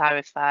to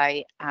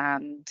clarify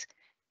and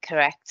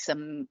correct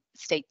some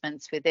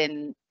statements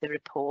within the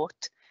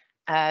report.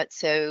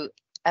 So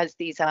as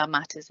these are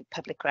matters of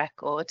public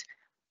record,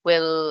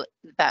 will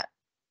that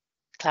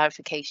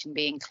clarification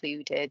be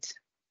included?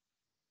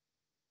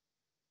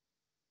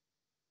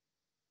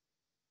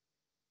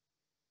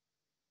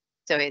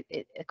 So a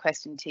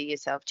question to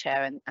yourself,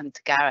 Chair, and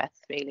to Gareth,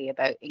 really,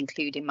 about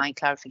including my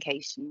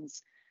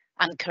clarifications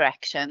and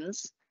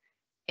corrections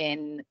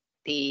in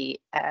the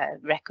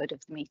record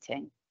of the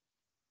meeting.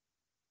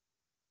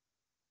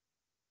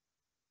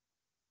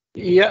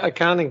 Yeah, I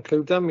can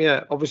include them.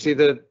 Yeah, obviously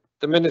the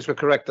minutes were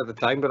correct at the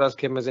time, but as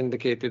Kim has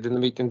indicated in the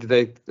meeting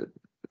today,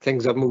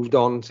 things have moved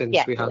on since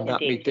we had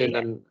that meeting,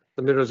 and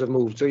the mirrors have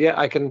moved. So yeah,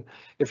 I can,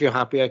 if you're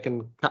happy, I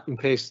can cut and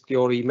paste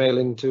your email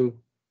into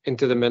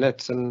the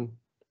minutes, and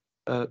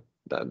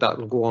that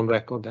will go on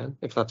record then,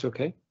 if that's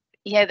okay.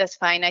 Yeah, that's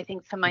fine. I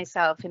think for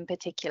myself in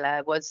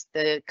particular was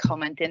the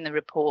comment in the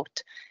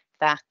report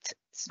that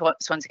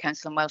Swansea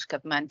Council and Welsh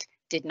Government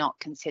did not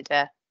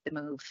consider the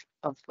move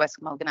of West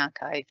Glamorgan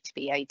Archive to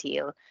be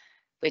ideal,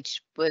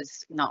 which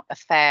was not a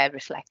fair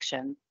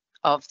reflection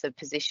of the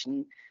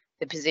position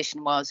the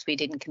position was we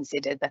didn't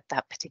consider that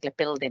that particular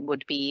building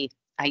would be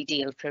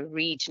ideal for a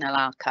regional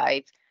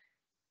archive,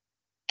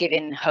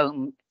 giving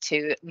home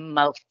to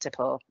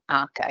multiple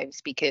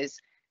archives, because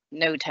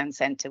no town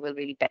centre will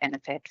really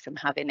benefit from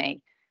having a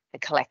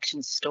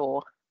collection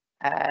store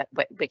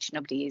which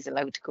nobody is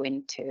allowed to go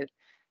into,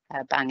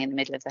 bang in the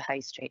middle of the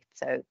high street.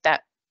 So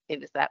that it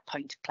was that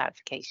point of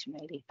clarification,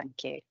 really.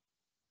 Thank you.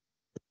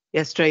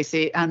 Yes,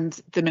 Tracy,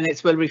 and the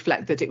minutes will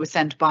reflect that it was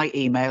sent by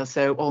email,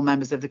 so all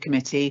members of the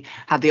committee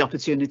had the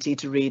opportunity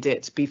to read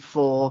it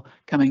before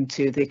coming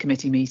to the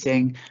committee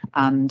meeting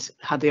and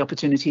had the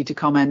opportunity to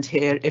comment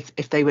here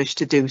if they wish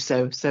to do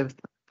so. So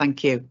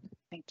thank you.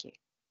 Thank you.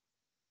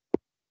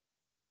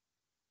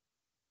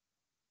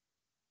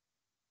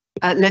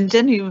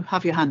 Lyndon, you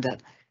have your hand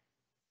up.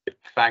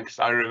 Thanks,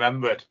 I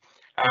remembered.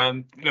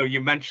 No,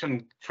 you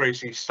mentioned,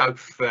 Tracy,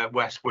 South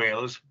West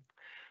Wales.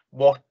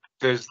 What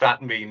does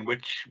that mean?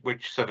 Which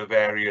sort of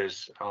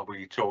areas are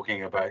we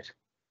talking about?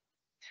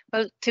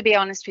 Well, to be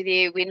honest with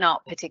you, we're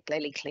not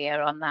particularly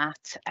clear on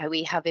that.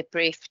 We have a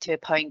brief to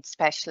appoint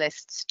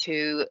specialists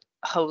to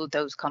hold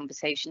those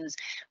conversations.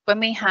 When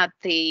we had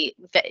the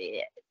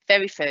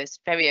very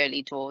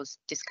early doors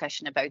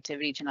discussion about a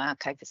regional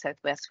archive for South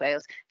West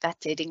Wales, that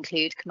did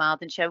include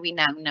Carmarthenshire. We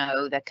now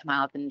know that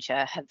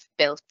Carmarthenshire have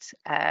built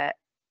a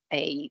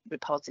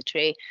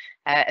repository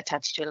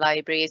attached to a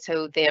library,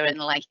 so they're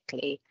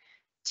unlikely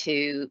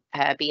to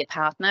be a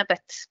partner, but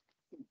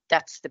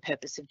that's the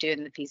purpose of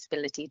doing the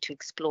feasibility, to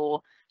explore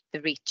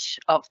the reach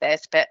of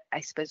this. But I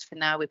suppose for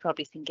now we're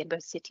probably thinking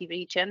about city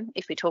region.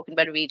 If we're talking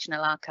about a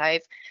regional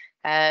archive,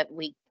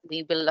 we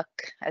will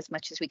look as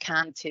much as we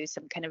can to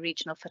some kind of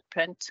regional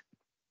footprint.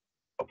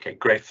 Okay,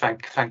 great.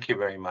 Thank you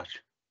very much.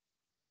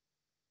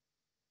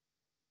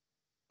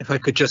 If I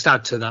could just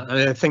add to that,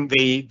 I think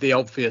the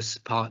obvious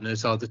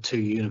partners are the two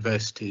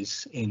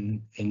universities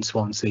in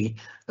Swansea,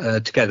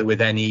 together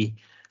with any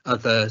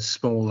other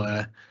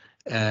smaller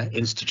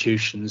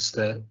institutions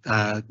that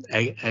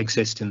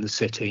exist in the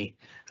city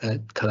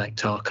that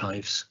collect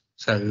archives.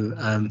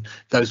 So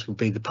those would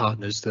be the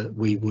partners that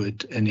we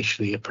would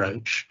initially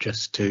approach,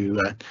 just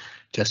to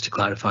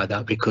clarify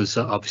that, because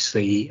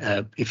obviously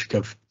if you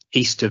go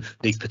east of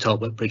the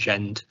Talbot Bridge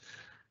End,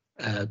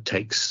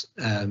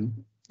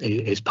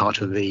 is part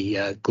of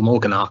the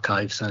Glamorgan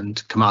archives,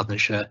 and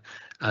Carmarthenshire,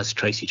 as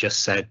Tracy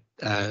just said,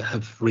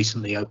 have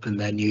recently opened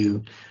their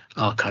new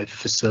archive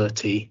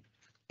facility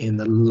in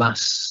the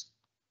last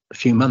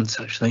few months,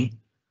 actually.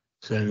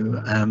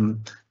 So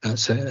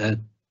that's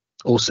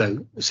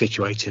also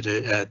situated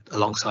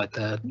alongside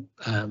the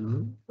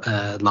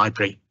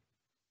library.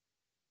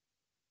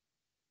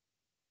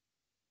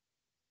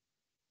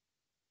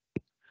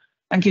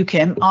 Thank you,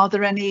 Kim. Are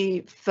there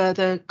any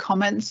further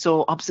comments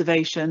or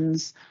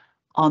observations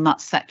on that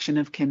section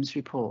of Kim's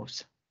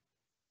report?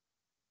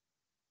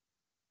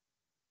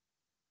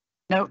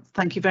 No,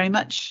 thank you very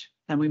much.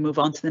 Then we move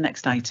on to the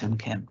next item,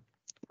 Kim.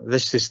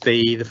 This is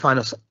the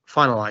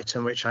final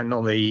item, which I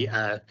normally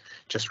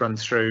just run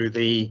through,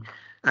 the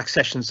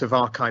accessions of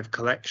archive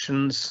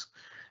collections.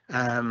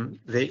 That's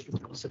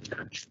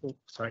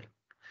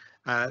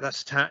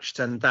attached,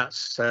 and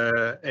that's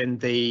in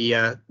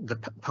the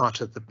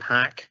part of the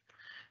pack.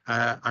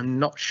 I'm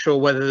not sure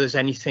whether there's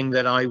anything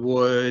that I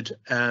would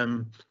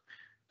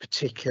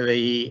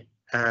particularly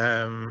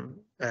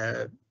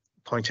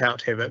point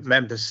out here, but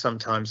members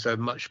sometimes are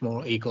much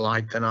more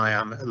eagle-eyed than I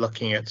am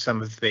looking at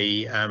some of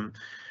the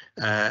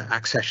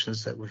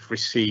accessions that we've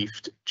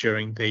received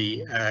during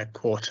the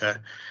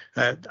quarter.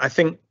 I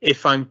think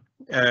if I'm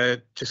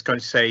just going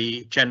to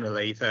say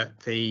generally that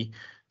the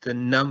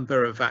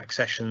number of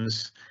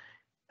accessions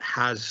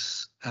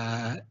has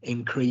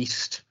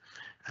increased.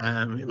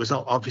 It was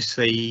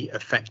obviously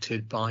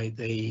affected by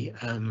the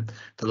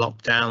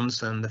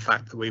lockdowns and the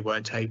fact that we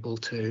weren't able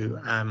to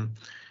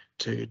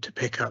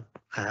pick up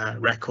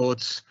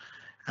records,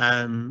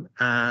 and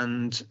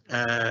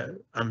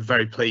I'm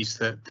very pleased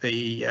that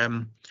the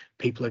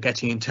people are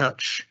getting in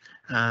touch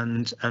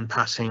and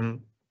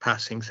passing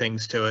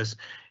things to us.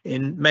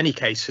 In many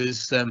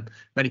cases,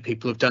 many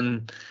people have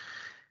done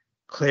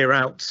clear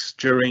outs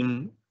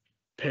during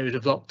period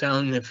of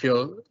lockdown. If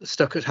you're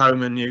stuck at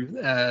home and you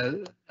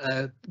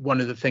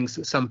one of the things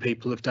that some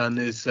people have done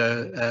is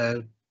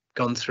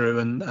gone through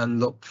and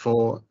looked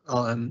for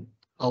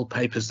old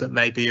papers that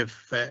may be of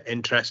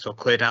interest, or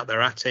cleared out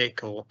their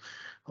attic or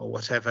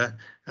whatever,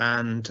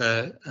 and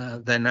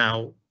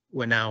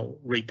we're now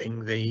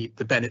reaping the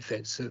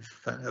benefits of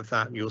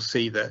that. You'll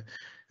see that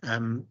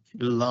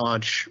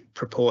large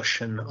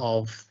proportion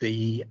of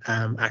the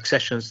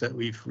accessions that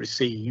we've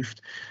received,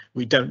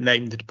 we don't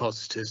name the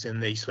depositors in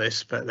these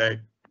lists, but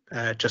they're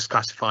just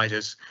classified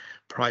as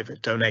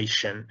private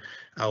donation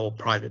or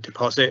private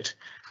deposit,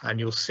 and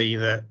you'll see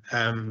that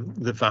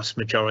the vast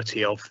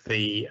majority of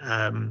the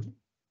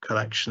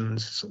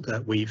collections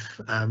that we've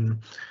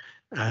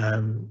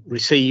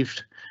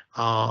received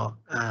are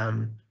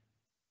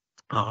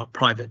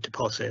private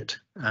deposit.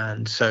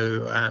 And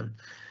so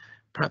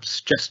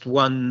perhaps just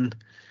one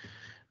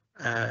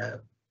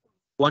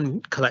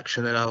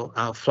collection that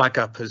I'll flag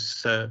up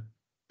as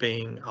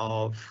being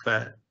of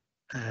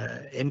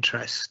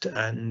interest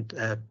and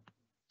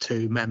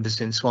to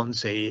members in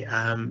Swansea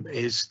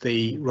is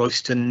the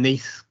Royston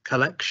Neath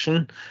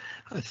collection.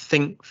 I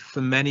think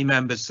for many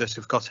members that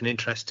have got an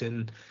interest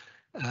in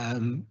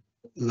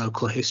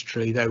local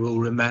history, they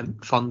will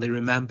fondly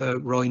remember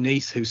Roy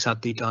Neath, who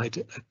sadly died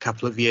a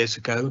couple of years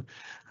ago,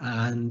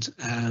 and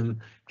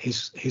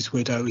his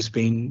widow has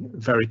been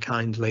very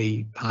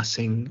kindly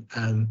passing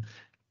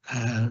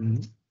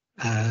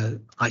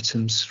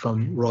items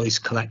from Roy's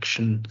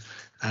collection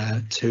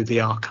to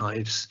the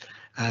archives.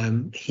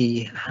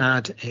 He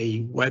had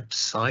a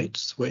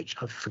website which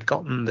I've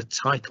forgotten the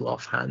title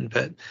offhand,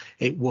 but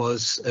it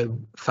was a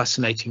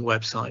fascinating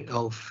website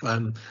of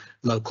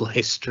local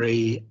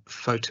history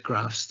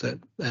photographs that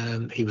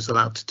he was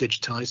allowed to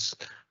digitize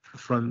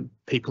from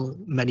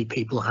many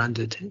people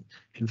handed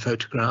him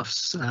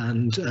photographs,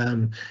 and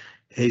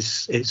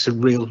it's a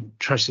real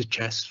treasure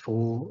chest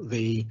for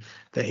the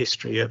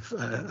history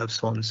of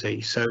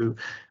Swansea. So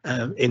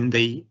in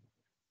the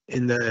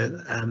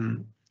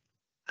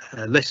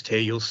list here,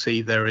 you'll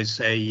see there is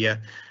a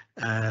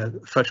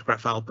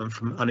photograph album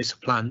from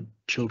Plant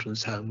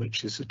Children's Home,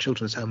 which is a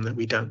children's home that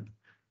we don't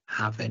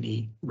have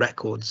any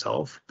records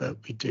of, but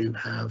we do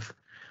have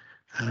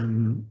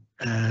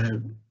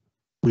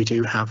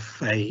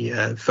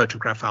a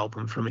photograph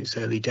album from its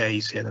early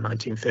days in the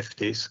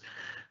 1950s.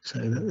 So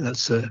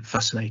that's a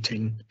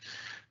fascinating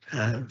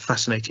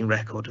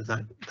record of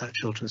that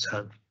children's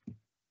home.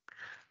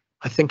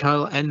 I think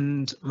I'll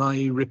end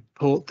my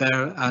report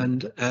there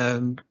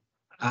and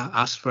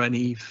ask for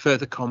any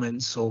further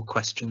comments or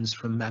questions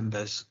from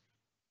members.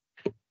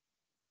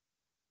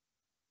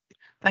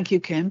 Thank you,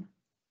 Kim.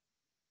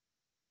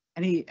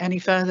 Any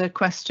further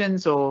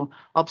questions or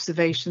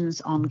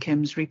observations on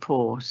Kim's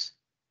report?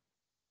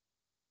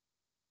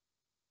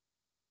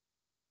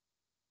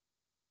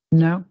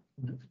 No.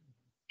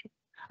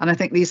 And I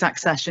think these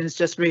accessions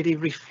just really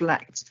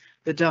reflect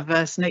the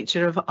diverse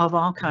nature of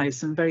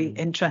archives, and very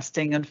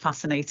interesting and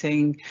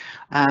fascinating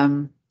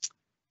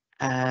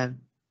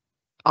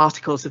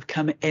articles have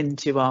come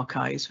into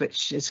archives,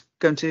 which is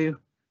going to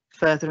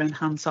further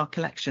enhance our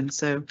collection.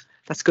 So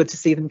that's good to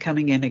see them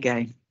coming in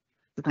again.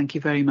 So thank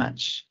you very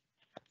much.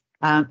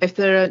 If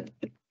there are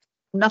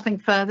nothing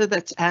further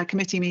that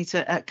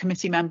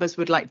committee members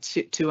would like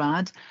to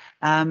add,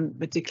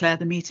 we declare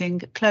the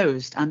meeting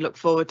closed and look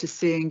forward to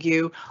seeing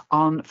you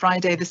on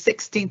Friday the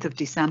 16th of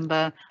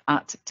December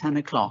at 10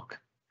 o'clock.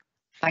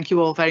 Thank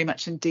you all very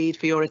much indeed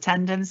for your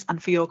attendance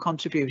and for your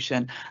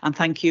contribution, and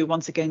thank you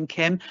once again,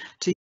 Kim,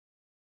 to